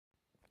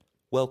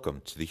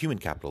Welcome to the Human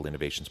Capital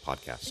Innovations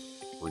Podcast.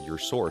 We're your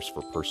source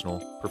for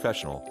personal,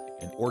 professional,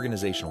 and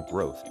organizational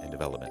growth and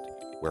development,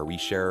 where we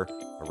share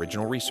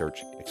original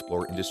research,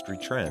 explore industry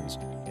trends,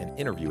 and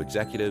interview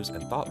executives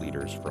and thought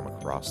leaders from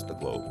across the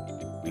globe.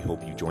 We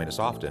hope you join us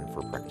often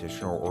for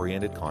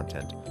practitioner-oriented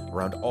content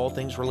around all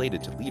things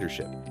related to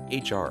leadership,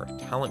 HR,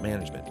 talent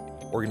management,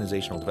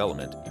 organizational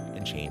development,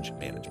 and change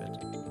management.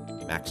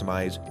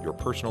 Maximize your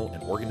personal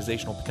and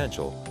organizational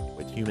potential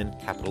with Human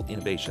Capital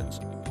Innovations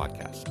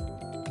Podcast.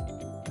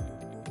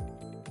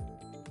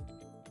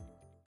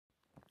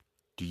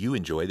 Do you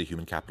enjoy the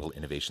Human Capital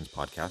Innovations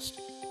Podcast?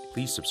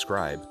 Please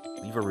subscribe,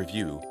 leave a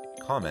review,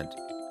 comment,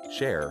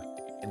 share,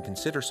 and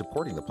consider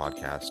supporting the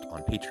podcast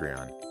on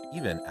Patreon,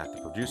 even at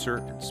the producer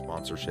and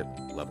sponsorship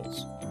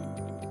levels.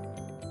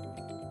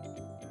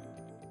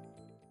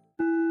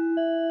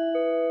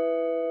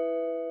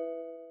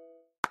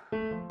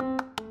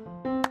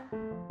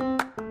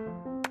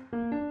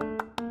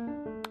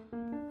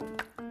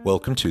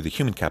 Welcome to the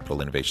Human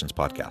Capital Innovations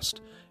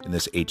Podcast. In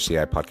this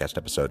HCI podcast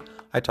episode,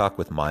 I talk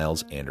with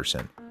Myles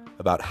Anderson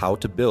about how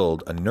to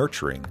build a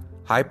nurturing,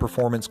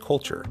 high-performance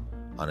culture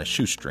on a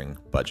shoestring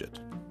budget.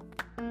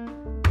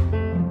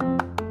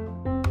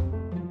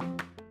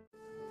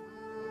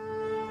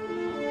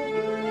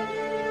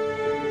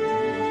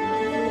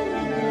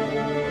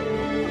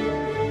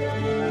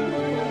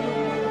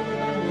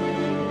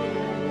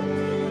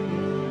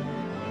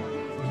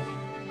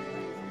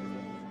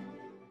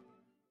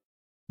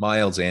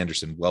 Myles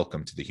Anderson,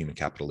 welcome to the Human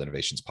Capital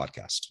Innovations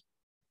Podcast.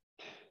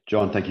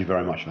 John, thank you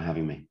very much for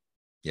having me.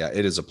 Yeah,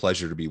 it is a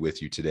pleasure to be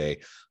with you today.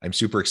 I'm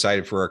super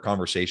excited for our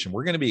conversation.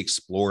 We're going to be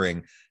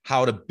exploring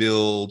how to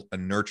build a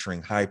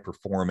nurturing,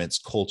 high-performance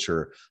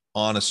culture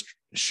on a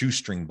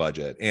shoestring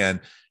budget.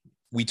 And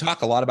we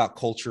talk a lot about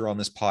culture on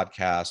this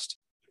podcast.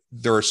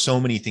 There are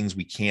so many things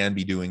we can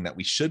be doing that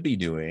we should be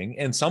doing.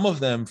 And some of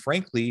them,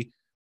 frankly,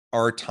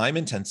 are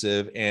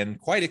time-intensive and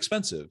quite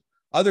expensive.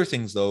 Other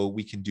things, though,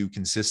 we can do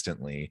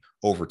consistently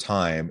over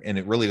time, and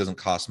it really doesn't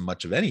cost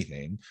much of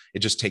anything.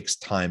 It just takes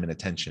time and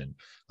attention.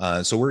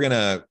 So we're going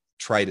to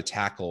try to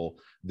tackle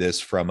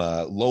this from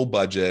a low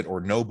budget or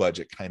no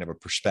budget kind of a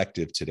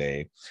perspective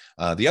today.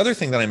 The other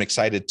thing that I'm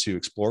excited to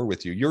explore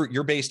with you,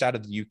 you're based out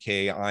of the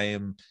UK. I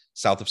am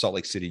south of Salt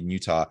Lake City in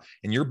Utah,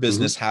 and your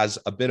business has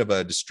a bit of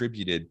a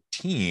distributed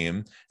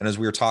team. And as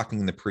we were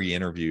talking in the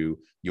pre-interview,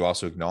 you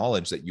also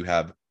acknowledged that you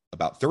have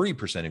about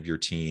 30% of your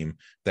team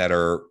that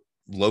are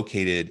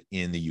located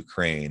in the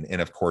Ukraine.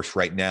 And of course,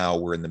 right now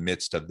we're in the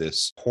midst of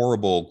this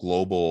horrible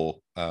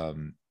global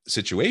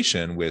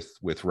situation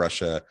with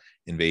Russia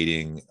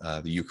invading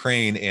the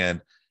Ukraine.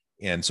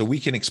 And so we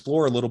can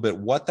explore a little bit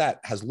what that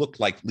has looked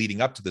like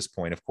leading up to this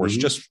point, of course,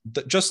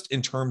 just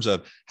in terms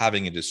of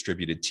having a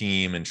distributed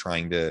team and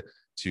trying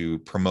to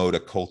promote a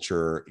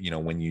culture,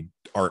 when you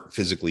aren't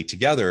physically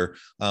together,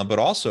 but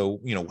also,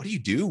 what do you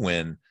do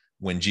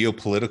when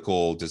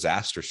geopolitical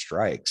disaster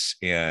strikes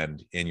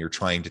and you're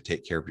trying to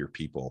take care of your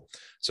people?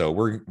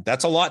 So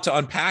that's a lot to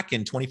unpack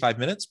in 25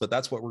 minutes, but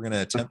that's what we're going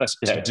to attempt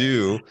to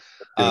do.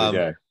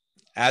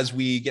 As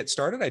we get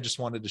started, I just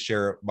wanted to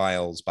share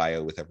Myles'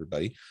 bio with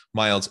everybody.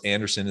 Myles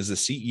Anderson is the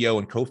CEO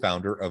and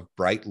co-founder of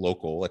Bright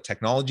Local, a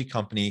technology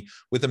company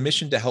with a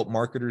mission to help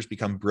marketers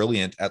become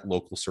brilliant at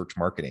local search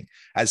marketing.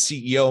 As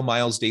CEO,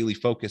 Myles' daily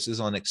focus is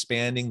on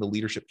expanding the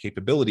leadership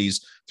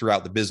capabilities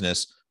throughout the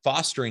business,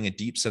 fostering a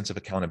deep sense of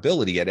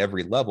accountability at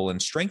every level,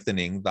 and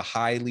strengthening the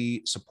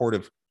highly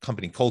supportive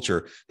company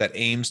culture that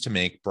aims to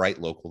make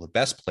Bright Local the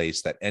best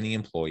place that any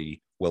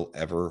employee will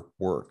ever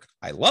work.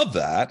 I love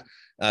that.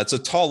 It's a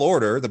tall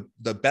order,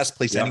 the best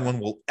place anyone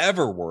will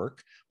ever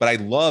work. But I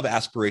love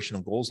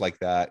aspirational goals like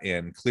that.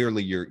 And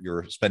clearly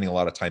you're spending a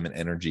lot of time and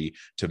energy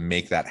to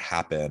make that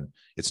happen.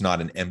 It's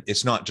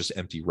not just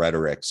empty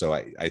rhetoric. So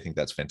I think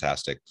that's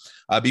fantastic.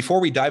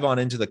 Before we dive on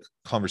into the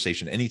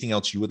conversation, anything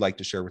else you would like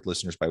to share with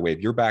listeners by way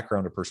of your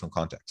background or personal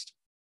context?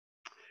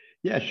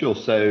 Yeah, sure.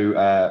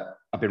 So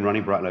I've been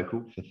running Bright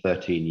Local for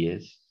 13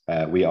 years.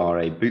 We are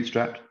a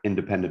bootstrapped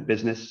independent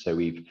business. So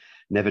we've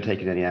never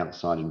taken any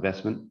outside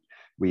investment.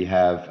 We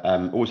have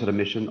always had a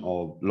mission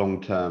of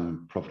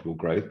long-term profitable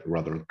growth, or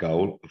rather a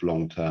goal of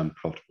long-term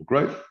profitable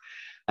growth.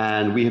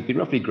 And we have been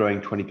roughly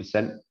growing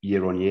 20%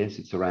 year on year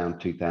since around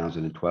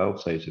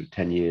 2012. So sort of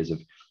 10 years of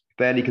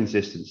fairly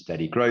consistent,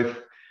 steady growth.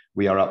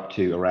 We are up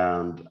to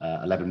around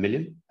 11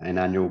 million in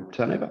annual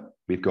turnover.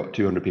 We've got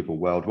 200 people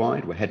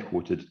worldwide. We're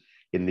headquartered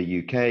in the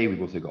UK.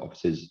 We've also got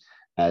offices,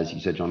 as you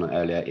said, John,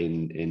 earlier,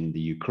 in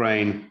the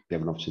Ukraine. We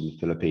have an office in the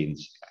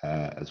Philippines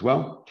as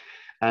well.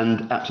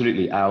 And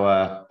absolutely,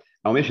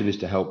 our mission is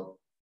to help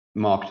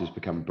marketers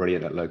become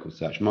brilliant at local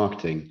search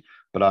marketing.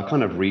 But our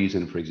kind of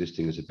reason for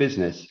existing as a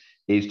business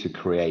is to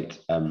create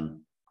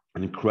an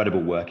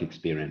incredible work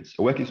experience,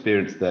 a work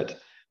experience that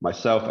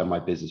myself and my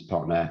business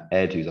partner,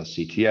 Ed, who's our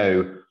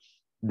CTO,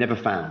 never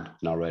found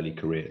in our early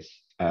careers.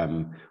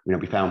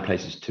 We found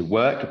places to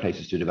work,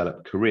 places to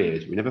develop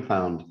careers. We never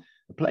found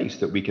a place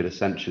that we could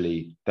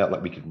essentially felt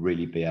like we could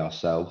really be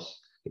ourselves,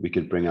 that we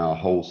could bring our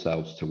whole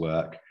selves to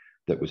work,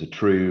 that was a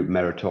true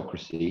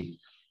meritocracy,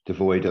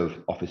 devoid of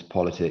office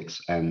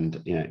politics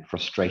and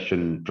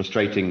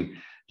frustrating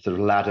sort of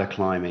ladder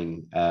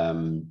climbing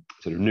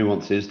sort of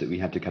nuances that we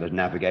had to kind of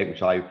navigate,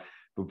 which I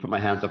would put my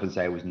hands up and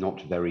say I was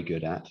not very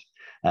good at.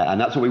 And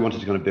that's what we wanted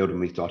to kind of build when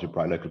we started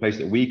Bright Local, a place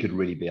that we could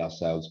really be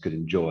ourselves, could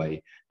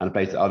enjoy, and a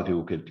place that other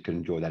people could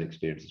enjoy that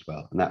experience as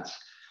well. And that's,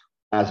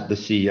 as the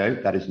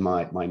CEO, that is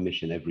my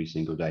mission every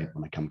single day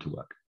when I come to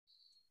work.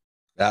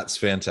 That's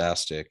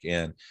fantastic.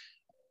 And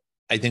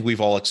I think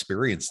we've all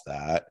experienced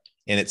that.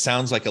 And it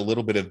sounds like a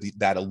little bit of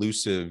that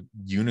elusive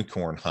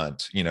unicorn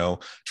hunt,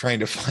 trying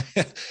to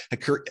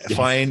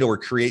find or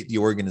create the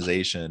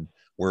organization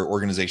where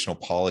organizational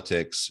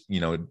politics,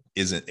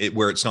 isn't it,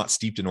 where it's not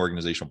steeped in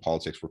organizational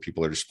politics, where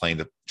people are just trying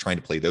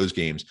to play those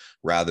games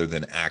rather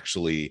than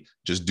actually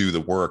just do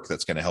the work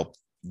that's going to help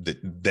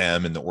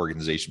them and the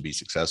organization be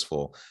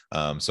successful.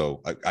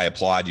 So I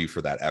applaud you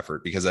for that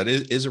effort, because that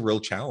is a real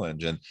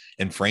challenge.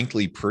 And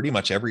frankly, pretty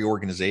much every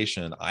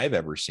organization I've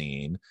ever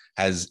seen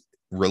has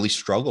really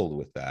struggled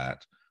with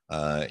that.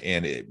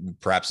 And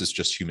perhaps it's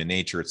just human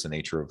nature. It's the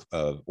nature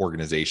of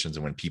organizations.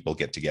 And when people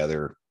get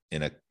together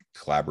in a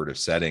collaborative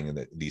setting, and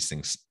that these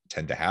things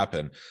tend to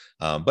happen.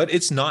 But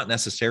it's not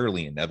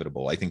necessarily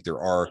inevitable. I think there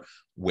are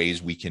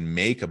ways we can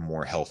make a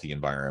more healthy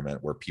environment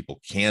where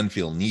people can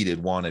feel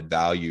needed, wanted,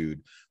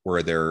 valued,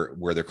 where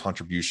their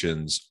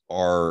contributions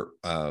are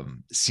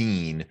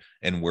seen,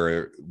 and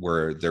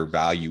where their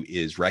value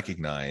is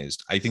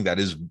recognized. I think that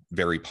is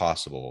very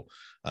possible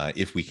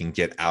if we can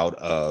get out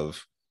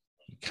of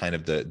kind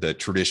of the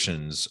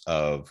traditions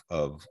of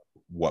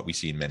what we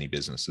see in many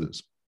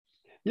businesses.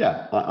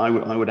 Yeah, I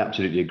would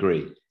absolutely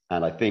agree.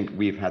 And I think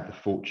we've had the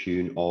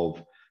fortune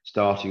of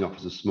starting off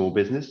as a small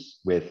business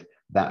with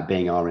that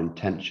being our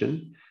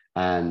intention,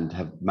 and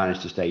have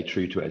managed to stay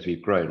true to it as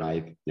we've grown.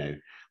 I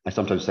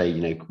sometimes say,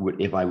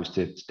 if I was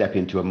to step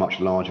into a much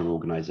larger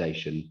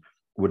organization,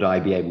 would I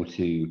be able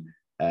to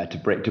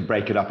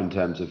break it up in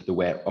terms of the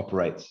way it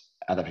operates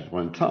at that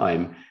particular point in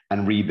time,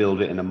 and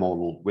rebuild it in a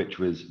model which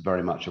was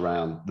very much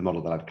around the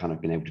model that I've kind of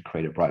been able to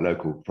create at Bright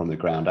Local from the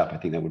ground up? I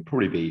think that would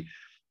probably be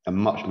a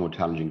much more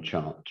challenging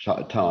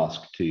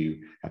task to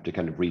have to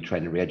kind of retrain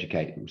and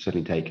re-educate. It will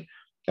certainly take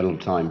a little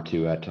time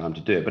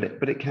to do it,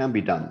 but it can be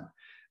done.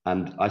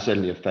 And I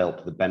certainly have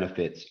felt the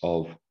benefits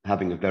of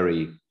having a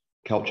very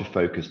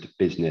culture-focused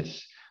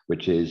business,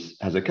 which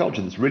has a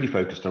culture that's really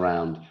focused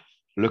around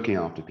looking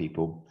after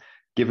people,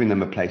 giving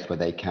them a place where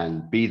they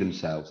can be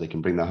themselves, they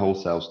can bring their whole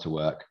selves to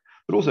work,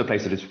 but also a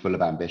place that is full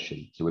of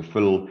ambition. So we're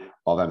full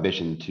of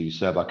ambition to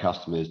serve our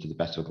customers to the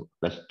best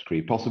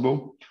degree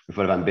possible. We're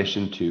full of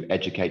ambition to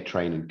educate,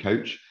 train, and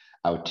coach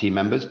our team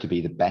members to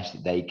be the best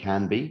that they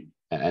can be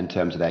in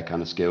terms of their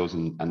kind of skills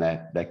and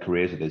their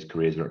careers, if those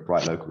careers are at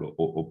Bright Local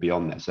or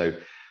beyond there. So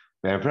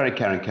we're a very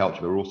caring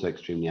culture, but we're also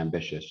extremely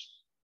ambitious.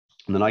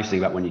 And the nice thing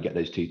about when you get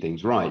those two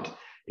things right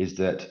is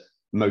that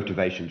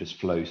motivation just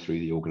flows through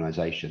the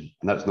organization.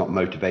 And that's not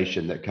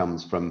motivation that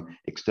comes from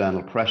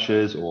external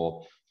pressures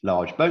or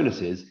large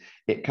bonuses.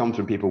 It comes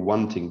from people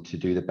wanting to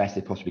do the best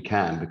they possibly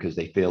can because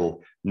they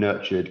feel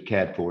nurtured,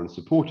 cared for, and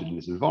supported in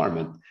this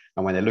environment.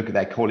 And when they look at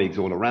their colleagues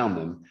all around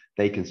them,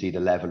 they can see the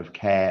level of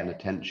care and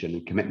attention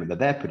and commitment that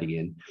they're putting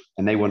in,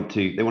 and they want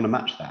to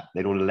match that.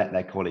 They don't want to let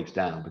their colleagues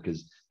down,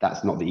 because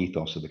that's not the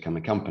ethos of the kind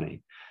of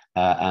company.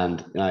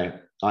 And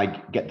I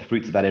get the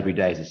fruits of that every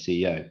day as a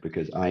CEO,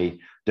 because I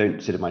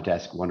don't sit at my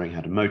desk wondering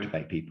how to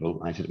motivate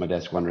people. I sit at my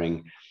desk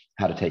wondering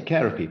how to take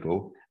care of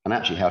people, and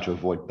actually how to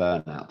avoid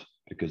burnout,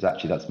 because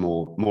actually that's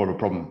more of a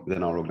problem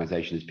within our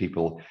organization, is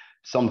people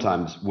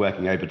sometimes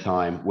working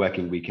overtime,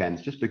 working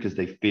weekends, just because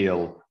they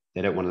feel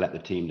they don't want to let the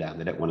team down.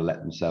 They don't want to let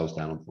themselves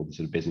down or the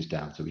sort of business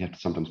down. So we have to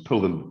sometimes pull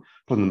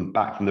them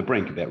back from the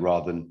brink a bit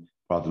rather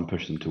than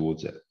push them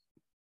towards it.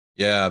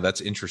 Yeah,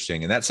 that's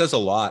interesting. And that says a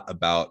lot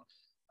about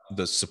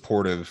the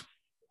supportive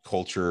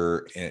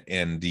culture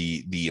and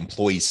the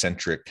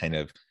employee-centric kind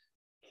of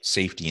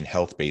safety and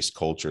health-based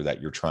culture that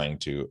you're trying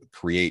to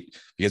create.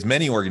 Because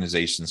many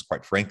organizations,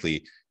 quite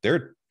frankly,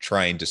 they're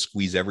trying to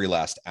squeeze every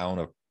last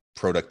ounce of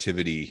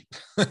productivity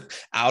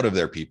out of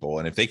their people.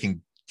 And if they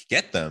can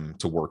get them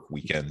to work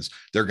weekends,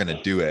 they're going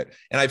to do it.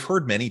 And I've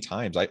heard many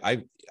times,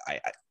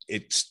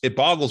 it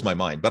boggles my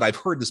mind, but I've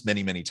heard this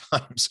many, many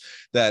times,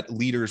 that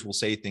leaders will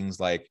say things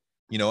like,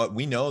 you know what,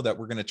 we know that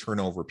we're going to turn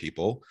over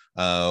people.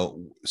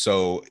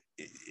 So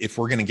if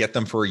we're going to get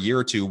them for a year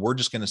or two, we're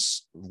just going to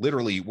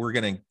we're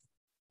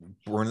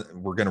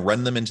going to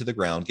run them into the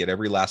ground, get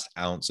every last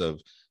ounce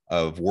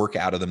of work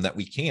out of them that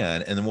we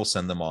can, and then we'll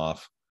send them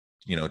off,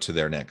 to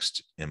their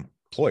next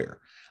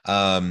employer.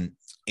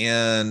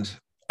 And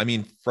I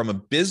mean, from a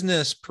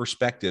business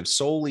perspective,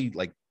 solely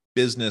like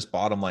business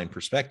bottom line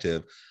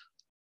perspective,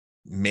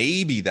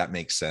 maybe that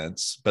makes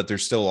sense, but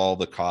there's still all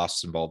the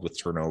costs involved with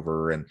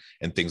turnover and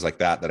things like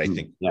that I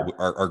think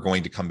are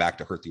going to come back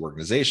to hurt the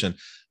organization.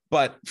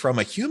 But from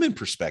a human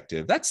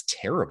perspective, that's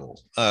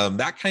terrible.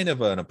 That kind of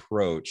an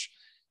approach,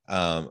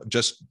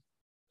 just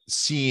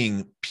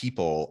seeing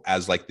people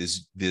as like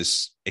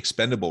this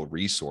expendable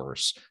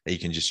resource that you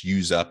can just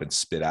use up and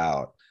spit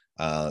out.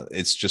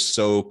 It's just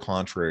so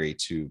contrary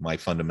to my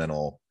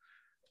fundamental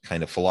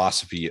kind of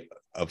philosophy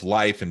of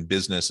life and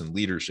business and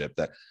leadership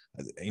that,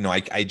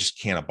 I just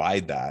can't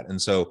abide that.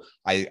 And so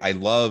I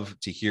love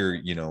to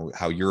hear,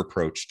 how your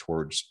approach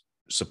towards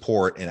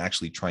support and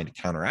actually trying to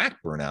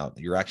counteract burnout,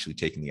 you're actually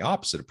taking the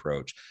opposite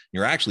approach.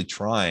 You're actually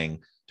trying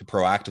to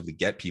proactively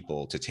get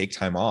people to take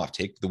time off,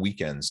 take the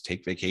weekends,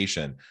 take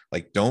vacation,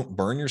 like don't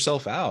burn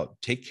yourself out,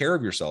 take care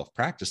of yourself,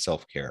 practice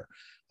self-care,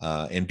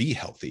 and be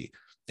healthy.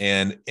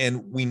 And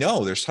we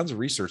know there's tons of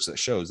research that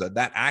shows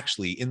that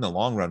actually in the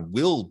long run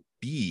will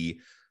be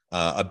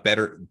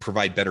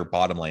provide better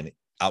bottom line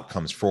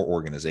outcomes for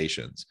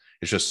organizations.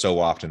 It's just so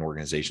often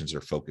organizations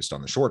are focused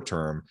on the short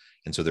term.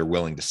 And so they're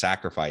willing to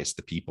sacrifice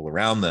the people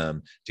around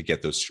them to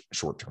get those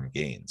short-term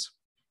gains.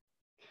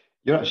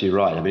 You're actually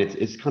right. I mean,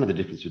 it's kind of the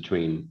difference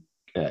between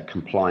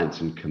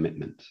compliance and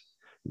commitment.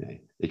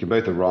 They can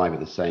both arrive at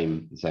the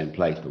same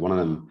place, but one of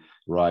them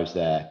arrives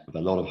there with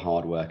a lot of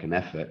hard work and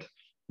effort.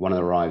 One of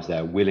them arrives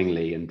there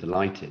willingly and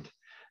delighted.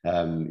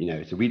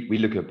 So we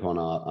look upon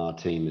our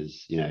team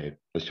as,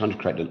 as trying to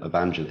create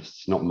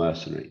evangelists, not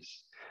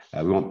mercenaries.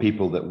 We want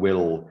people that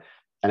will,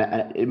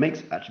 and it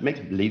makes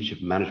leadership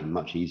and management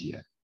much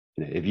easier.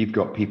 If you've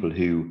got people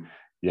who,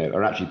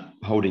 are actually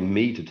holding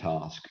me to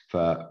task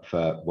for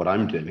what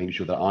I'm doing, making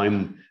sure that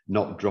I'm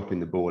not dropping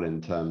the ball in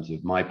terms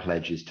of my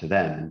pledges to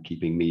them and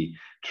keeping me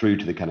true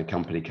to the kind of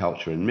company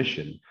culture and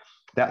mission.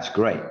 That's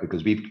great,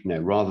 because we've,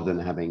 rather than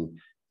having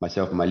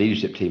myself and my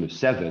leadership team of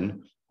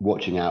 7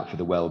 watching out for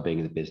the well-being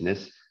of the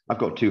business, I've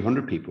got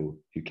 200 people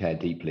who care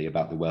deeply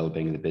about the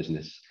well-being of the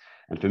business.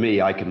 And for me,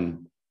 I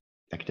can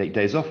take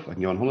days off, I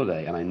can go on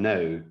holiday, and I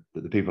know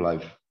that the people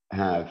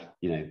have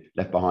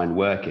left behind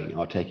working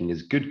are taking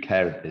as good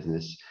care of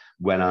business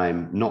when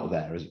I'm not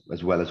there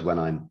as well as when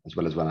I'm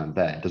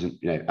there. It doesn't,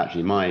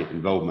 actually my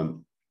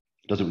involvement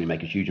doesn't really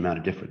make a huge amount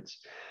of difference.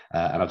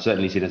 And I've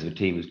certainly seen as the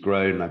team has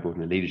grown and I've brought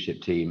in a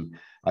leadership team,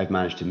 I've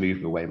managed to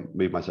move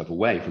myself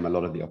away from a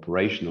lot of the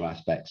operational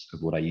aspects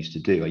of what I used to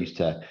do. I used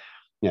to,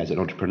 as an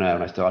entrepreneur,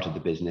 when I started the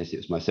business, it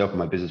was myself and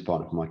my business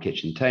partner from my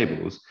kitchen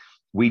tables.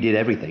 We did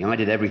everything. I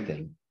did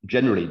everything,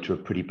 generally to a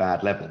pretty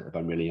bad level, if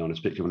I'm really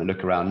honest, particularly when I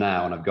look around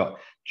now and I've got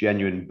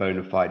genuine,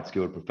 bona fide,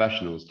 skilled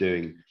professionals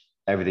doing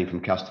everything from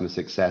customer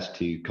success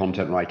to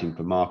content writing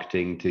for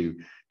marketing to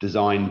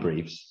design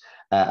briefs.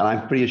 And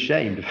I'm pretty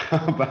ashamed of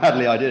how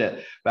badly I did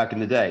it back in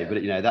the day. But,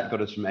 that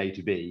got us from A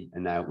to B.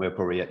 And now we're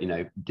probably at,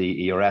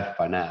 D, E, or F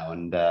by now,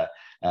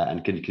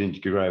 and continue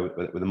to grow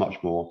with a much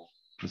more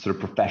sort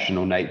of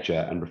professional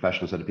nature and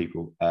professional set of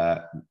people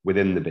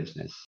within the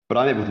business. But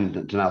I'm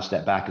able to now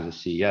step back as a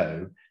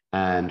CEO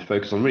and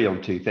focus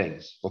on 2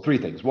 things, or 3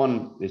 things.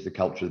 One is the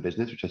culture of the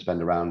business, which I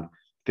spend around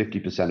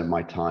 50% of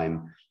my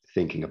time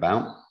thinking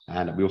about.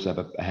 And we also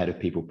have a head of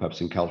people,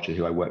 purpose, and culture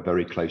who I work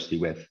very closely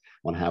with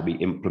on how we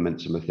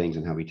implement some of the things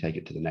and how we take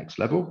it to the next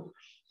level.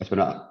 I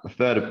spend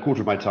a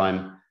quarter of my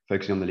time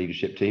focusing on the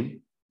leadership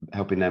team,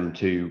 helping them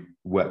to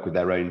work with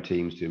their own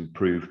teams to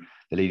improve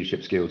the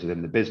leadership skills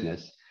within the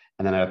business.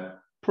 And then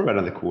probably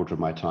another quarter of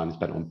my time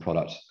spent on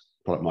product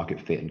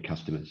market fit and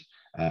customers,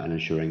 and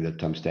ensuring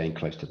that I'm staying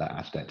close to that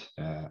aspect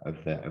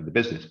of the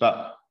business.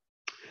 But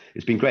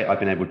it's been great. I've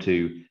been able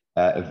to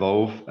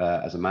evolve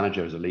as a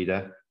manager, as a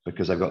leader,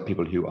 because I've got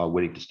people who are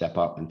willing to step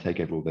up and take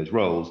over all those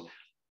roles,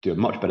 do a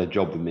much better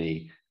job than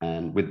me,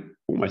 and with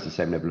almost the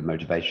same level of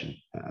motivation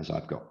as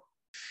I've got.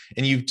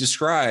 And you've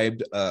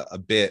described a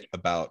bit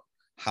about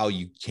how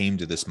you came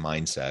to this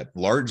mindset,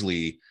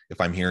 largely, if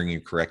I'm hearing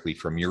you correctly,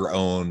 from your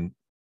own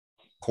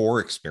core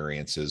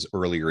experiences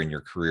earlier in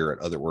your career at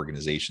other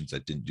organizations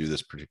that didn't do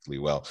this particularly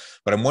well.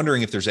 But I'm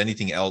wondering if there's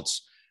anything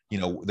else,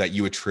 that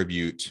you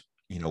attribute,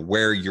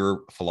 where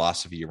your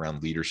philosophy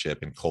around leadership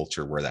and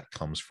culture, where that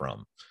comes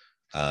from,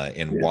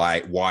 and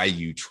why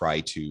you try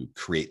to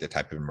create the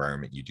type of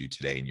environment you do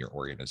today in your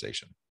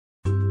organization.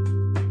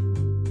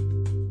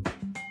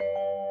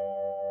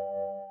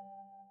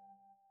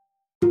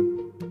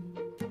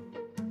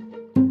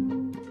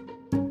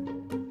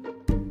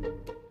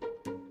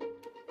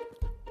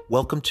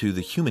 Welcome to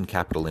the Human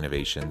Capital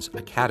Innovations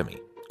Academy,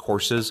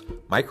 courses,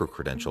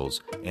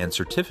 micro-credentials, and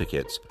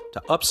certificates to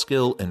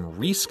upskill and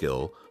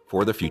reskill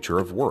for the future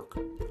of work.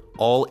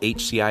 All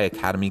HCI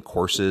Academy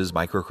courses,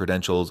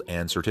 micro-credentials,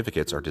 and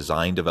certificates are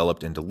designed,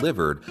 developed, and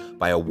delivered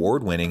by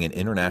award-winning and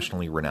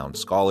internationally renowned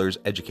scholars,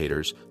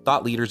 educators,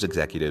 thought leaders,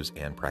 executives,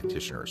 and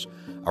practitioners.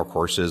 Our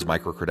courses,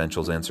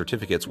 micro-credentials, and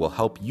certificates will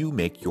help you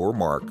make your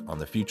mark on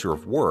the future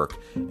of work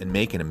and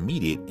make an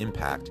immediate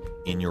impact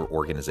in your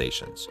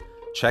organizations.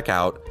 Check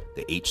out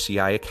the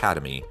HCI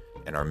Academy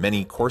and our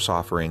many course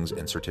offerings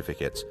and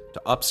certificates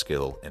to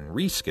upskill and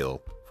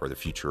reskill for the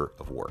future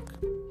of work.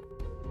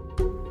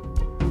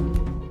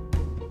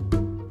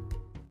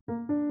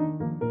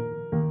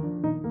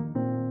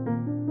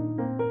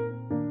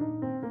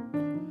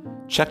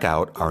 Check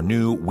out our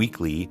new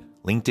weekly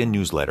LinkedIn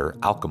newsletter,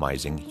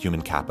 Alchemizing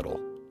Human Capital,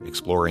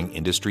 exploring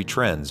industry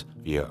trends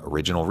via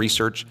original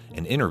research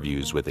and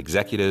interviews with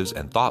executives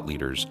and thought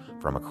leaders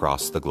from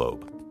across the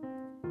globe.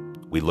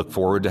 We look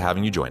forward to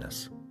having you join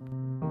us.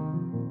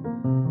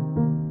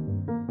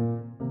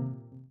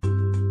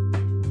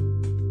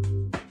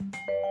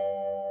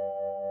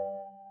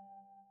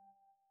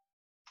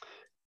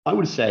 I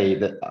would say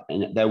that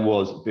there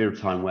was a period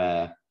of time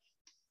where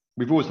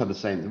we've always had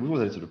we've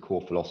always had a sort of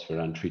core philosophy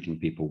around treating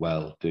people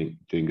well, doing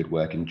good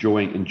work,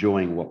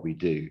 enjoying what we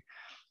do.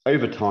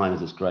 Over time,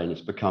 as it's grown,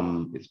 it's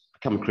become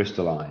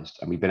crystallized,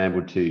 and we've been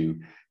able to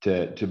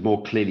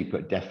more clearly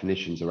put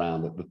definitions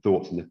around the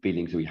thoughts and the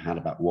feelings that we had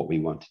about what we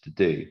wanted to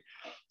do.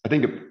 I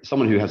think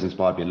someone who has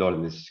inspired me a lot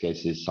in this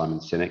case is Simon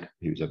Sinek,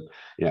 who's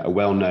a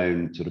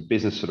well-known sort of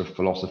business sort of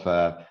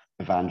philosopher,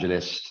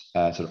 evangelist,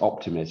 sort of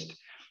optimist.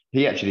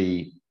 He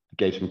actually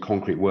gave some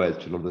concrete words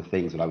to a lot of the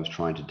things that I was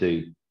trying to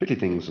do,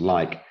 particularly things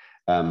like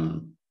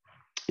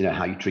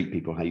how you treat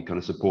people, how you kind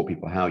of support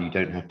people, how you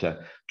don't have to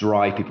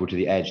drive people to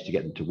the edge to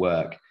get them to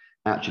work.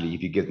 Actually,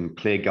 if you give them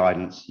clear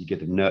guidance, you give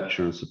them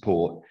nurture and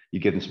support, you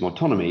give them some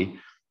autonomy,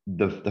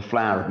 the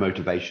flower of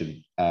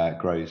motivation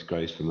grows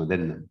from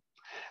within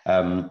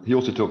them. He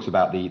also talks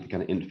about the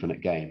kind of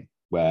infinite game,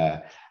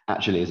 where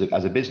actually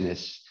as a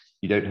business,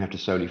 you don't have to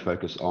solely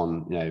focus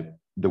on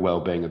the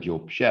well-being of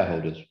your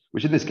shareholders,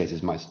 which in this case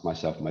is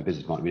myself and my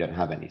business partner. We don't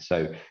have any,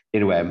 so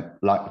in a way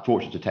I'm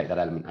fortunate to take that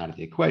element out of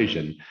the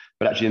equation.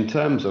 But actually, in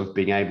terms of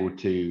being able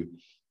to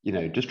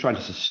just trying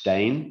to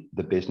sustain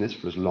the business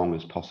for as long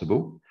as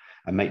possible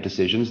and make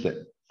decisions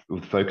that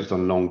were focused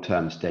on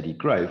long-term steady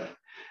growth,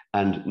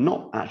 and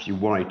not actually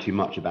worry too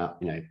much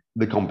about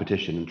the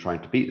competition and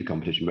trying to beat the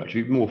competition, but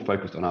actually be more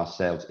focused on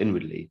ourselves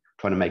inwardly,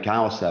 trying to make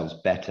ourselves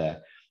better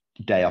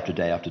day after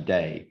day after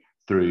day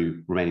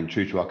through remaining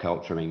true to our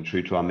culture, remaining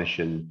true to our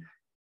mission,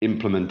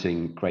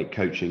 implementing great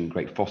coaching,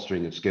 great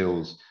fostering of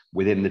skills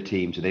within the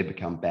team so they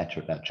become better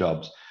at their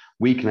jobs.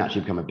 We can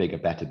actually become a bigger,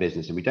 better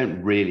business, and we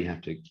don't really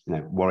have to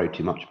worry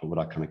too much about what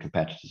our kind of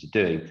competitors are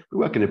doing. We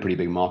work in a pretty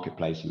big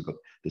marketplace, and we've got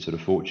the sort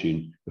of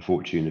fortune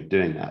of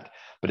doing that.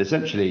 But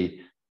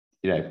essentially,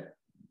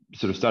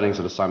 sort of studying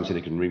sort of Simon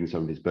Sinek and reading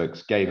some of his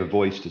books gave a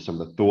voice to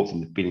some of the thoughts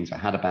and the feelings I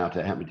had about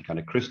it, helped me to kind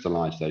of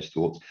crystallize those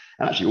thoughts,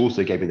 and actually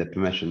also gave me the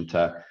permission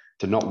to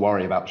not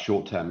worry about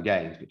short-term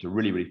gains, but to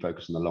really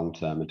focus on the long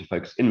term, and to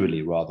focus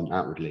inwardly rather than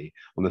outwardly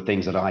on the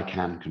things that I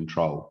can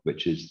control,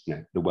 which is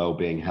the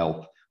well-being,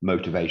 health,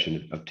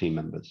 motivation of team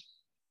members.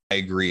 I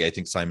agree. I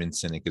think Simon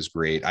Sinek is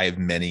great. I have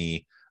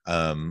many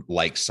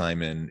like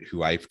Simon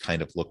who I've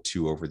kind of looked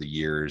to over the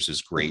years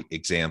as great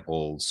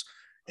examples,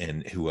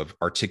 and who have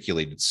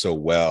articulated so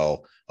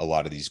well a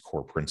lot of these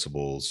core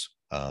principles.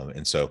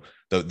 And so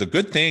the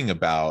good thing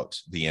about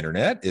the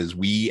internet is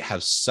we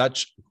have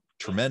such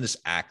tremendous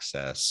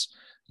access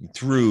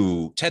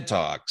through TED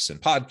Talks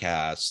and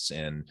podcasts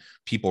and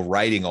people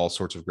writing all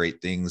sorts of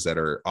great things that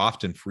are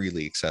often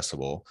freely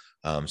accessible,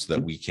 so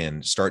that we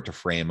can start to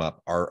frame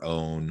up our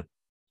own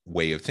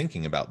way of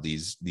thinking about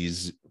these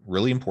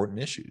really important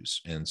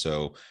issues. And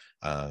so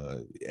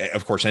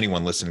of course,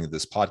 anyone listening to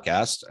this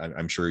podcast,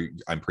 I'm sure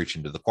I'm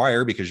preaching to the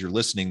choir, because you're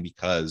listening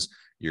because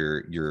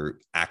you're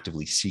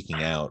actively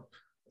seeking out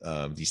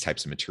these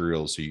types of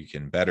materials so you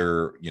can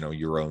better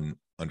your own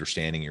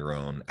understanding, your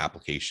own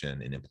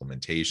application and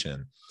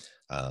implementation.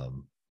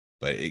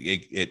 But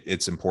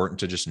it's important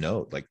to just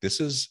note, like, this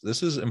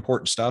is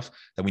important stuff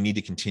that we need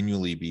to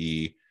continually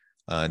be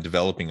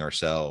developing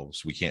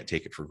ourselves. We can't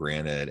take it for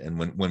granted. And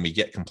when we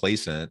get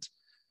complacent,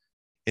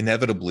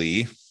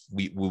 inevitably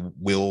we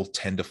will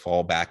tend to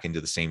fall back into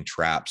the same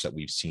traps that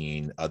we've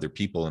seen other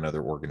people in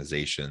other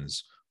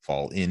organizations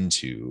fall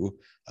into.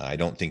 I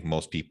don't think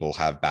most people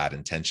have bad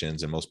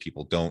intentions, and most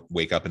people don't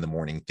wake up in the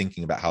morning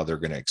thinking about how they're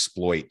going to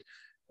exploit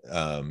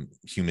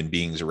human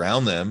beings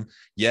around them.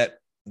 Yet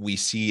we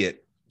see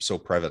it so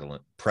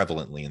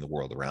prevalently in the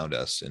world around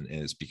us, and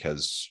it's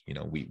because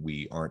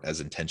we aren't as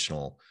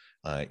intentional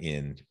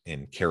in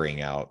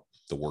carrying out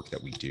the work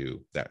that we do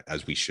that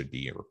as we should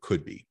be or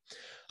could be.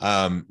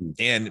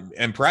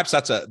 And perhaps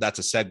that's a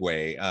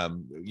segue.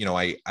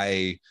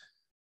 I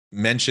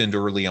mentioned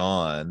early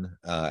on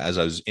as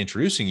I was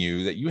introducing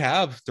you that you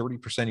have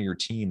 30% of your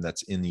team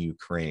that's in the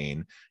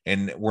Ukraine,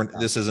 and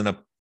this isn't a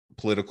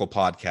political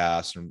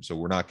podcast, and so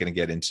we're not going to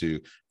get into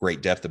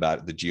great depth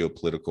about the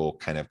geopolitical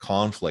kind of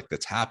conflict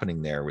that's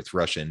happening there with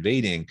Russia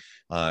invading.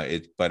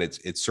 But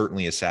it's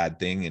certainly a sad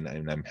thing,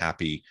 and I'm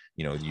happy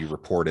you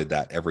reported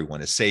that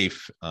everyone is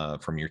safe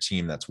from your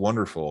team. That's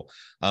wonderful,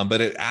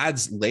 but it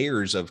adds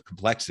layers of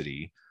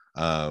complexity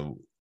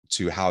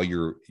to how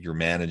you're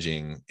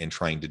managing and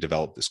trying to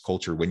develop this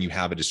culture when you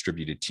have a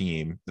distributed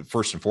team.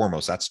 First and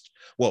foremost,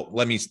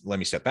 let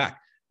me step back.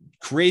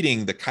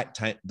 Creating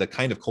the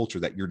kind of culture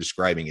that you're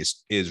describing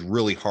is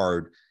really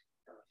hard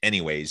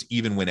anyways,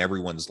 even when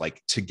everyone's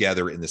like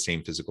together in the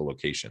same physical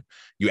location.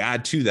 You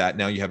add to that,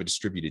 now you have a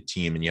distributed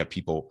team, and you have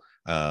people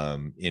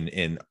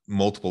in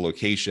multiple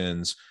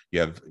locations.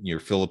 You have your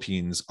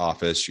Philippines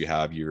office, you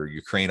have your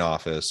Ukraine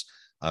office,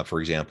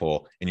 for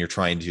example, and you're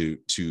trying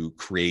to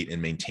create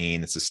and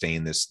maintain and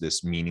sustain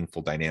this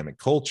meaningful dynamic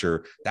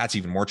culture. That's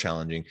even more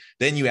challenging.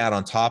 Then you add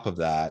on top of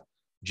that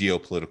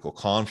geopolitical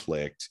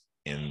conflict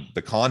in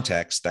the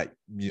context that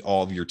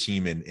all of your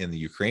team in the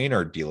Ukraine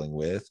are dealing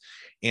with.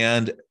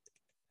 And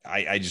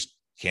I just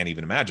can't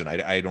even imagine.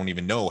 I don't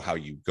even know how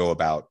you go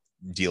about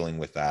dealing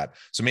with that.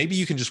 So maybe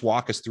you can just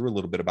walk us through a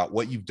little bit about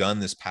what you've done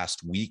this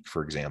past week,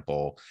 for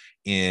example,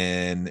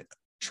 in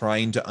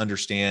trying to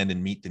understand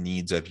and meet the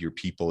needs of your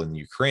people in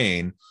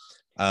Ukraine.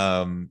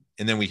 And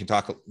then we can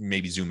talk,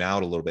 maybe zoom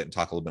out a little bit and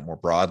talk a little bit more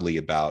broadly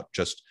about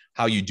just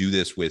how you do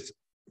this with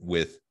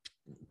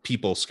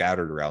people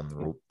scattered around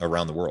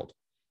the world.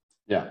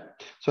 Yeah.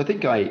 So I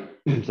think I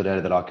said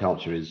earlier that our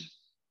culture is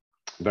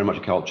very much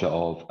a culture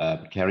of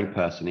caring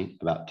personally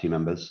about team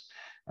members,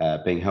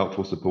 being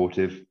helpful,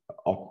 supportive,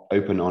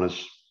 open,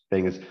 honest,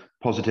 being as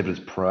positive and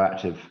as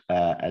proactive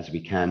as we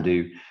can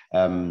do,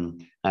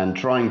 and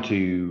trying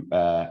to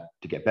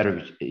get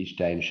better each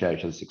day and share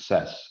each other's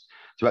success.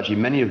 So actually,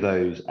 many of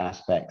those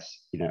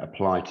aspects,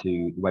 apply to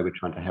the way we're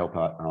trying to help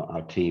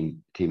our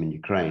team in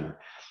Ukraine.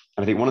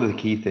 And I think one of the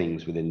key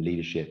things within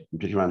leadership,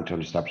 particularly around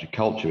trying to establish a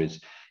culture,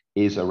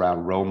 is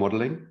around role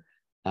modeling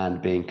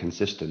and being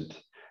consistent.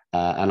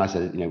 And I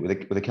said,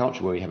 with a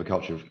culture where we have a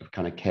culture of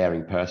kind of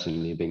caring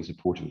personally and being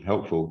supportive and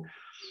helpful,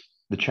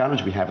 the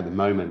challenge we have at the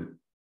moment,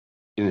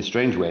 in a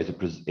strange way,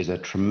 is a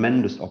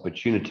tremendous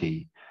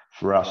opportunity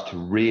for us to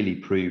really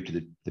prove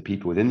to the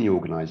people within the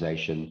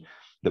organization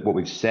that what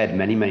we've said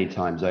many, many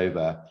times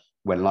over,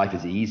 when life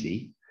is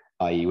easy,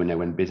 i.e.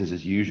 when business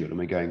as usual and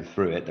we're going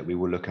through it, that we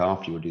will look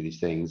after you, we'll do these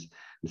things.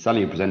 And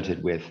suddenly you're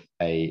presented with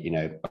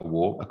a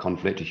war, a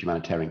conflict, a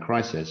humanitarian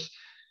crisis.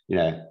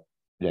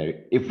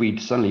 If we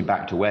suddenly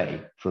backed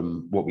away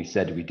from what we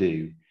said we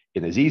do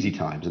in those easy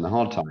times and the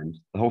hard times,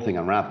 the whole thing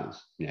unravels.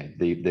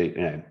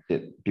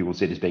 People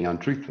see it as being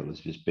untruthful, as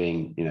just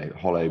being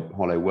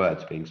hollow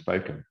words being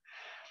spoken.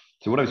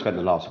 So what I've spent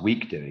the last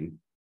week doing,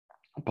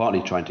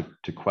 partly trying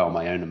to quell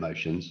my own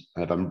emotions,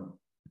 and if I'm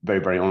very,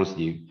 very honest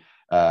with you,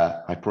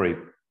 I probably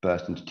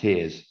burst into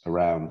tears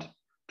around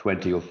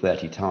 20 or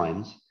 30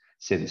 times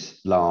since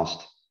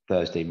last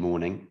Thursday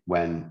morning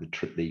when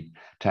the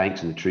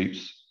tanks and the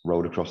troops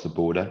rolled across the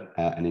border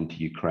and into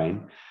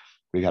Ukraine.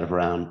 We had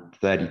around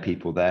 30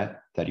 people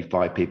there,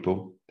 35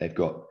 people. They've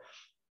got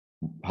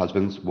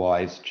husbands,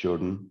 wives,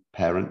 children,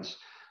 parents.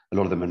 A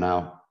lot of them are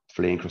now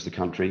fleeing across the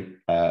country,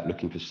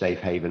 looking for safe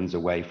havens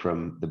away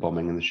from the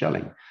bombing and the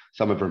shelling.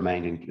 Some have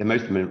remained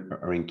most of them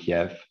are in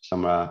Kiev.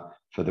 Some are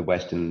further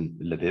west in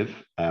Lviv,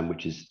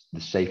 which is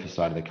the safer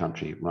side of the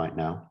country right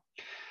now.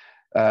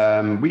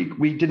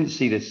 We didn't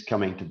see this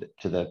coming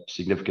to the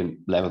significant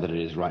level that it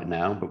is right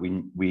now, but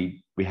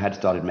we had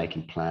started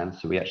making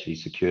plans. So we actually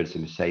secured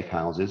some safe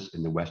houses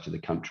in the west of the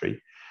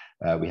country.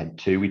 We had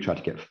 2. We tried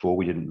to get 4.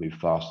 We didn't move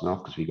fast enough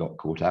because we got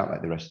caught out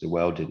like the rest of the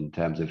world did in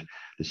terms of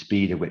the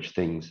speed at which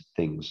things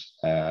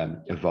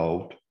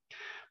evolved.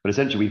 But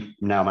essentially, we've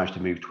now managed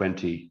to move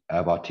 20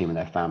 of our team and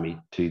their family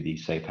to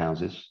these safe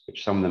houses,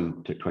 which some of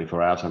them took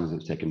 24 hours, some of them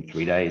it's taken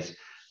 3 days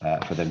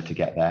for them to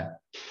get there.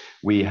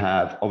 We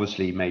have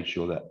obviously made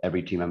sure that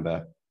every team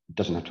member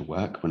doesn't have to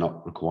work. We're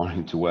not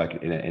requiring to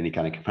work in any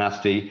kind of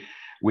capacity.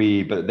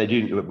 But they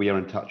do. We are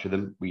in touch with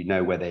them. We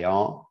know where they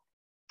are.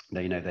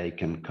 They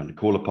can kind of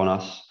call upon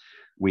us.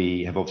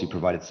 We have obviously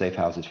provided safe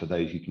houses for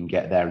those who can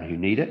get there and who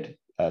need it.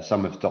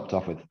 Some have stopped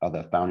off with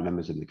other family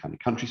members in the kind of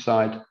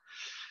countryside.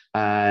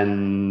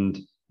 And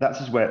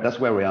that's where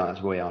we are.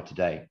 That's where we are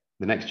today.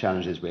 The next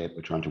challenge is we're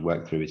trying to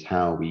work through is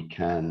how we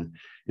can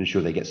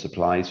ensure they get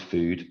supplies,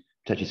 food,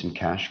 potentially some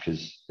cash,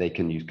 because they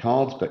can use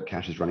cards, but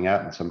cash is running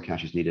out and some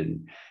cash is needed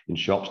in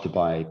shops to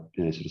buy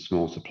sort of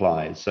small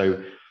supplies.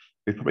 So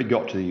we've probably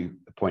got to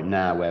the point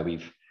now where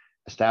we've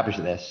established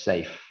that they're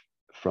safe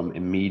from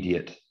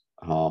immediate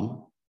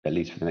harm, at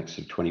least for the next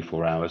sort of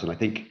 24 hours. And I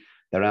think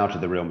they're out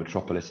of the real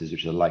metropolises,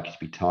 which are likely to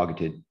be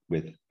targeted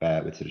with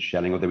sort of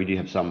shelling, although we do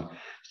have some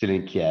still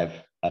in Kiev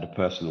at a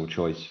personal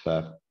choice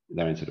for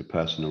their own sort of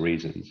personal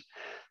reasons.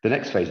 The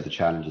next phase of the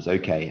challenge is,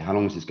 okay, how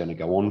long is this going to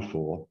go on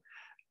for?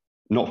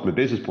 Not from a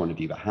business point of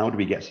view, but how do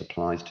we get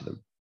supplies to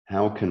them?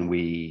 How can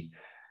we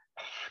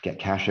get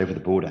cash over the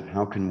border?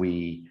 How can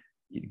we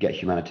get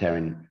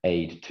humanitarian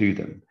aid to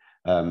them?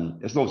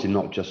 It's obviously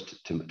not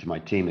just to my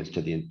team, it's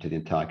to the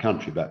entire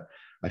country, but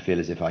I feel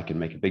as if I can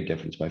make a big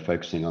difference by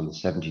focusing on the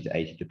 70 to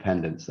 80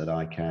 dependents that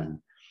I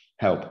can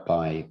help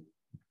by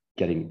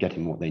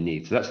getting what they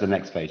need. So that's the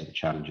next phase of the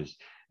challenges,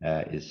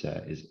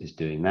 is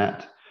doing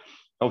that.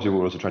 Obviously, what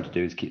we're also trying to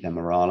do is keep their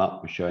morale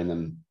up. We're showing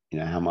them,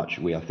 how much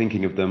we are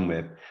thinking of them.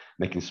 We're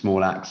making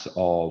small acts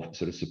of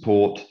sort of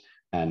support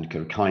and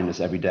kind of kindness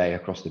every day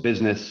across the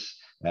business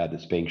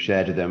that's being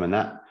shared with them, and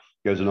that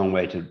goes a long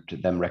way to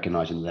them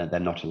recognizing that they're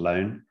not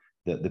alone,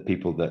 that the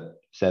people that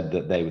said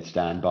that they would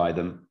stand by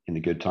them in the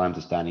good times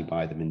are standing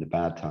by them in the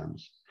bad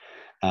times.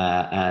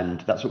 And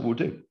that's what we'll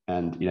do.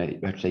 And, we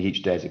have to take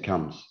each day as it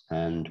comes.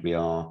 And we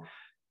are,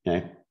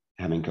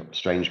 having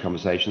strange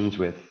conversations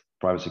with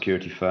private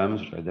security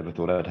firms, which I never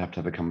thought I'd have to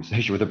have a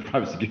conversation with a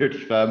private security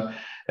firm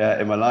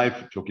in my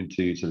life, talking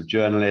to sort of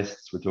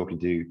journalists, we're talking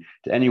to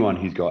anyone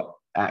who's got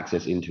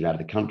access into and out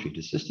of the country,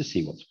 just to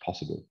see what's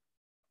possible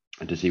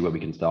and to see where we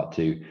can start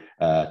to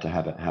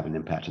have an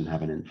impact and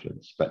have an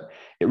influence. But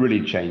it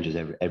really changes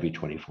every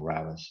 24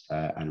 hours,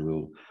 and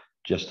we'll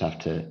just have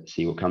to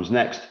see what comes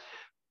next.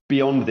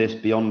 beyond this,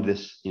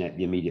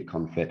 the immediate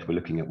conflict, we're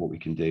looking at what we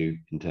can do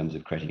in terms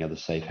of creating other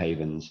safe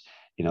havens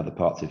in other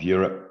parts of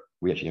Europe.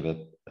 We actually have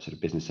a sort of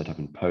business set up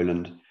in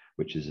Poland,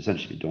 which is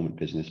essentially a dormant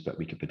business, but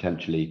we could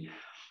potentially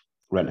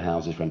rent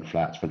houses, rent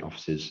flats, rent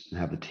offices, and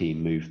have the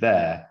team move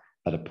there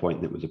at a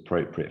point that was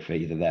appropriate for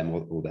either them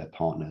or their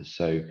partners.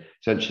 So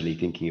essentially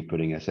thinking of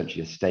putting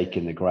essentially a stake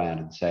in the ground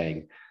and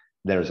saying,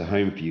 there is a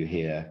home for you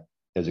here.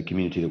 There's a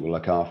community that will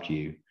look after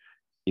you.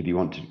 If you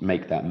want to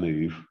make that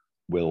move,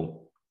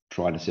 we'll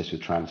try and assist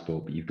with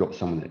transport, but you've got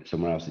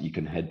somewhere else that you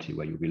can head to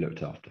where you'll be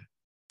looked after.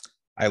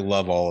 I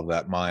love all of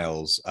that,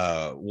 Myles.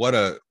 What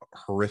a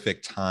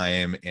horrific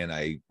time. And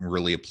I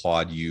really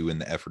applaud you and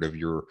the effort of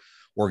your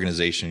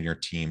organization and your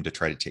team to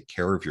try to take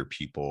care of your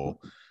people.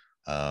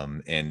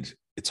 And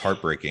it's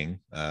heartbreaking.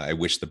 I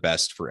wish the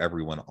best for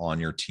everyone on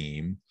your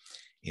team.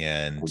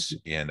 And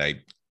I,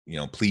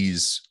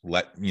 please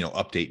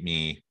update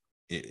me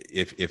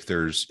if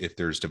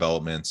there's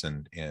developments,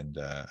 and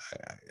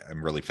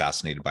I'm really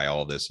fascinated by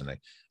all this, and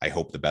I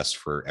hope the best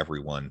for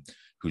everyone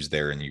who's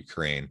there in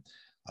Ukraine.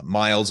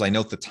 Myles, I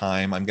note the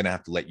time. I'm going to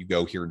have to let you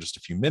go here in just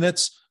a few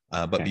minutes,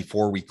 but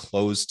before we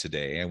close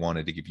today, I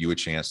wanted to give you a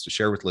chance to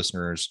share with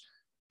listeners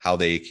how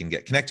they can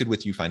get connected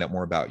with you, find out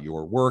more about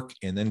your work,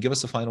 and then give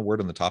us a final word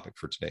on the topic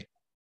for today.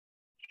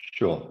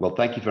 Sure. Well,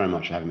 thank you very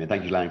much for having me.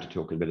 Thank you for allowing me to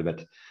talk a bit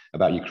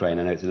about Ukraine.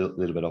 I know it's a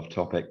little bit off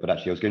topic, but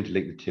actually I was going to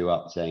link the two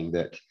up, saying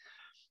that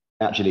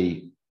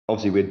actually,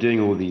 obviously, we're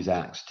doing all these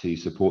acts to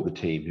support the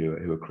team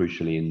who are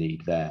crucially in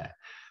need there.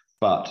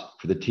 But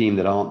for the team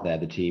that aren't there,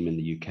 the team in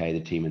the UK, the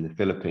team in the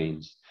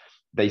Philippines,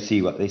 they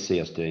see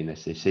us doing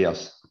this. They see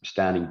us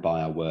standing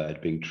by our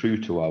word, being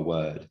true to our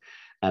word.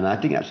 And I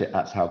think actually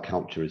that's how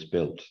culture is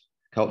built.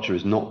 Culture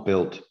is not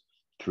built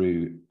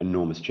through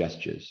enormous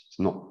gestures. It's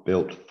not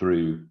built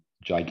through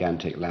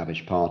gigantic,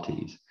 lavish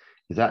parties.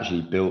 It's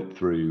actually built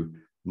through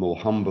more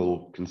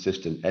humble,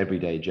 consistent,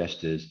 everyday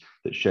gestures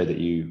that show that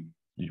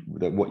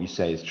that what you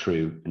say is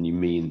true, and you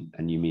mean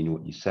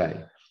what you say.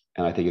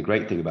 And I think a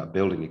great thing about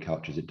building a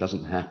culture is it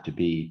doesn't have to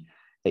be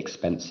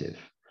expensive.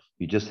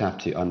 You just have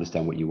to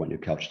understand what you want your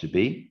culture to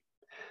be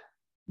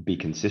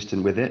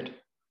consistent with it,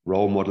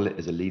 role model it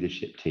as a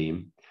leadership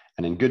team,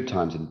 and in good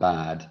times and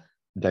bad,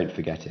 don't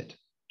forget it.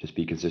 Just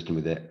be consistent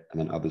with it, and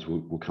then others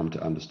will come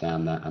to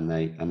understand that, and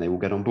they will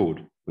get on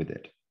board with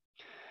it.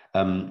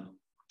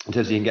 In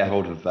terms of you can get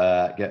hold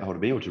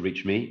of me or to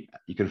reach me,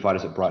 you can find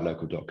us at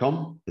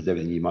brightlocal.com. There's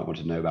everything you might want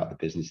to know about the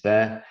business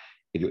there.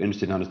 If you're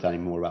interested in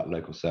understanding more about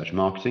local search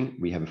marketing,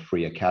 we have a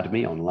free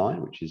academy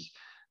online, which is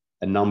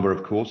a number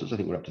of courses. I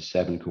think we're up to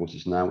 7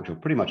 courses now, which will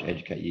pretty much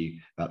educate you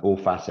about all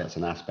facets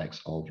and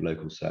aspects of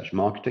local search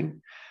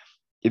marketing.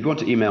 If you want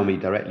to email me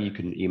directly, you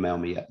can email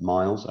me at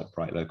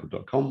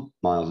myles@brightlocal.com.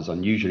 Myles is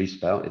unusually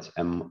spelled. It's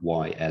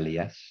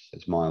M-Y-L-E-S.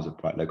 It's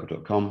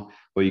myles@brightlocal.com,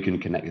 or you can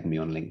connect with me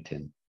on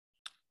LinkedIn.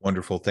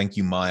 Wonderful. Thank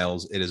you,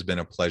 Myles. It has been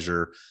a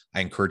pleasure.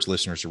 I encourage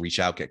listeners to reach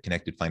out, get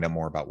connected, find out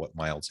more about what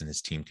Myles and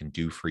his team can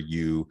do for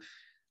you.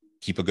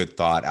 Keep a good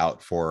thought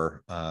out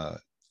for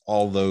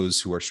all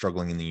those who are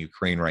struggling in the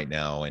Ukraine right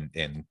now,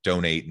 and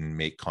donate and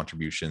make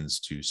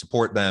contributions to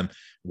support them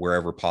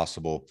wherever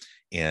possible.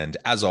 And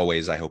as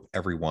always, I hope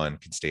everyone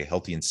can stay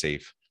healthy and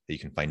safe, that you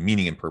can find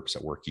meaning and purpose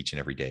at work each and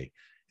every day.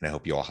 And I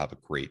hope you all have a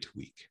great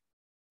week.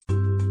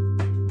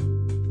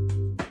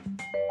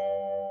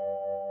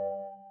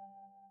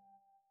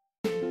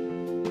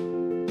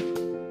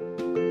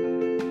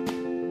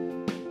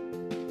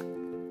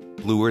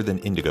 Bluer Than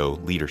Indigo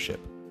Leadership,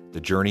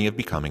 the journey of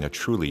becoming a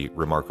truly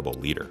remarkable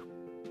leader.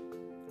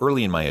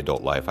 Early in my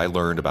adult life, I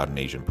learned about an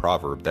Asian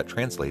proverb that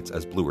translates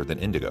as bluer than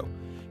indigo.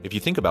 If you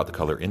think about the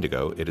color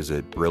indigo, it is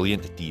a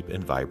brilliant, deep,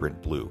 and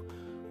vibrant blue,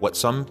 what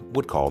some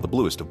would call the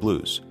bluest of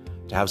blues.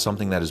 To have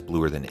something that is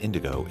bluer than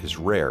indigo is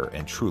rare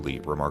and truly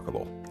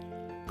remarkable.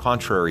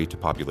 Contrary to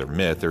popular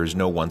myth, there is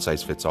no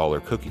one-size-fits-all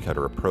or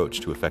cookie-cutter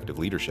approach to effective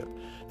leadership.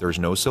 There is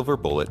no silver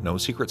bullet, no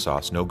secret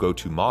sauce, no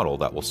go-to model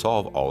that will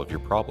solve all of your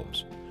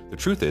problems. The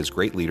truth is,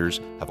 great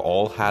leaders have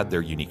all had their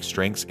unique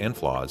strengths and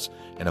flaws,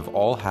 and have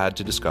all had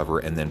to discover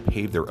and then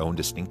pave their own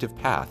distinctive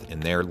path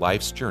in their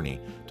life's journey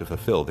to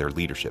fulfill their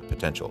leadership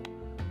potential.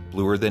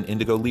 Bluer Than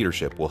Indigo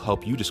Leadership will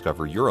help you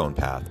discover your own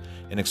path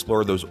and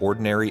explore those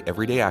ordinary,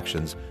 everyday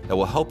actions that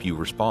will help you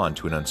respond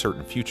to an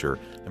uncertain future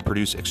and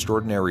produce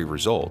extraordinary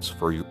results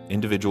for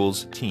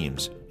individuals,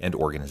 teams, and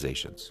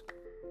organizations.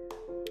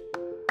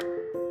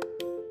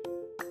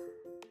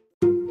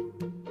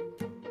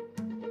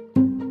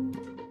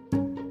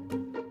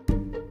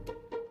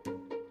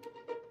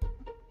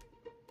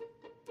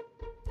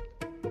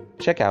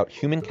 Check out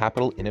Human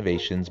Capital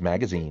Innovations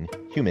magazine,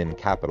 Human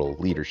Capital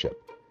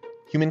Leadership.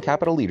 Human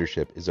Capital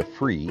Leadership is a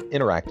free,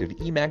 interactive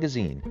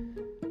e-magazine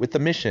with the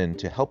mission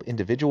to help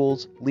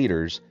individuals,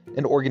 leaders,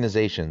 and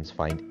organizations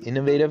find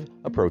innovative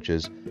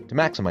approaches to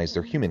maximize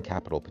their human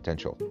capital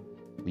potential.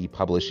 We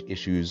publish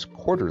issues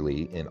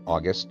quarterly in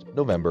August,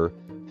 November,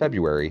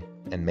 February,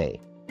 and May.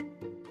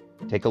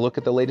 Take a look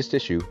at the latest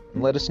issue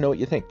and let us know what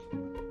you think.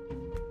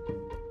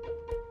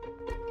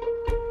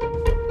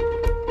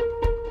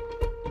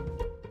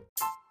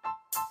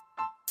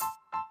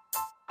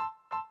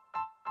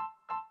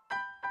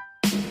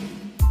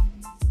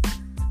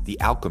 The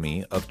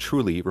alchemy of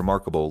truly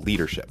remarkable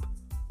leadership.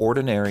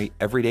 Ordinary,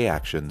 everyday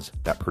actions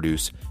that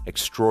produce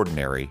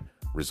extraordinary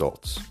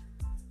results.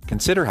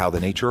 Consider how the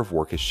nature of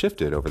work has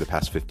shifted over the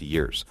past 50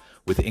 years.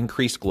 With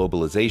increased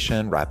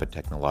globalization, rapid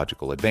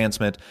technological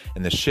advancement,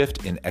 and the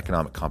shift in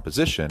economic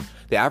composition,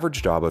 the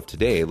average job of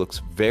today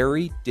looks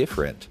very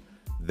different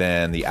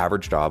than the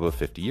average job of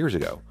 50 years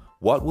ago.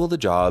 What will the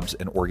jobs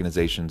and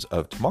organizations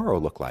of tomorrow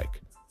look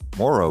like?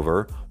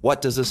 Moreover,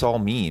 what does this all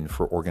mean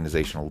for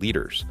organizational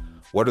leaders?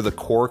 What are the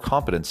core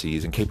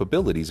competencies and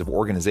capabilities of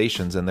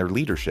organizations and their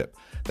leadership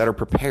that are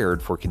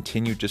prepared for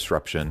continued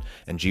disruption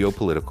and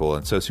geopolitical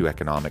and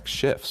socioeconomic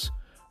shifts?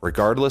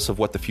 Regardless of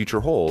what the future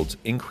holds,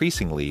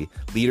 increasingly,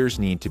 leaders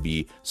need to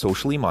be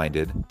socially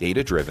minded,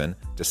 data-driven,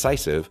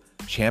 decisive,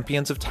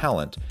 champions of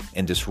talent,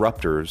 and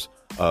disruptors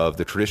of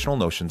the traditional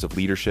notions of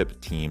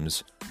leadership,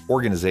 teams,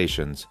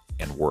 organizations,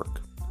 and work.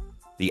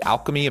 The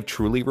alchemy of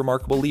truly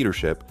remarkable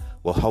leadership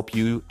will help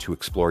you to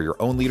explore your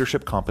own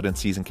leadership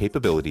competencies and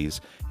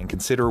capabilities and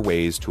consider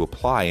ways to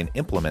apply and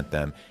implement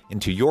them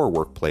into your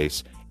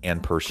workplace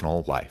and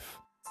personal life.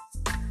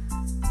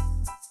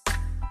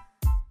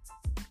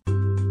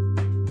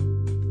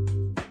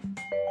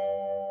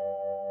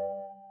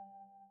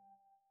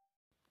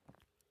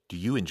 Do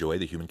you enjoy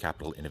the Human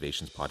Capital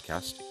Innovations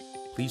podcast?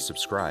 Please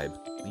subscribe,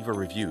 leave a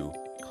review,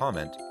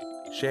 comment,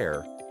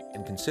 share,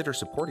 and consider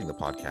supporting the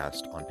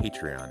podcast on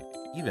Patreon,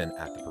 even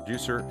at the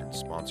producer and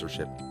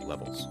sponsorship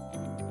levels.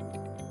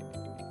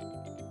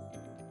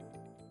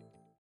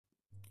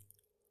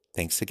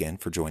 Thanks again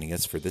for joining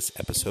us for this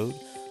episode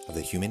of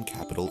the Human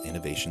Capital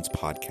Innovations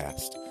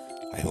podcast.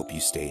 I hope you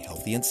stay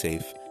healthy and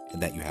safe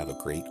and that you have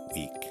a great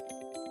week.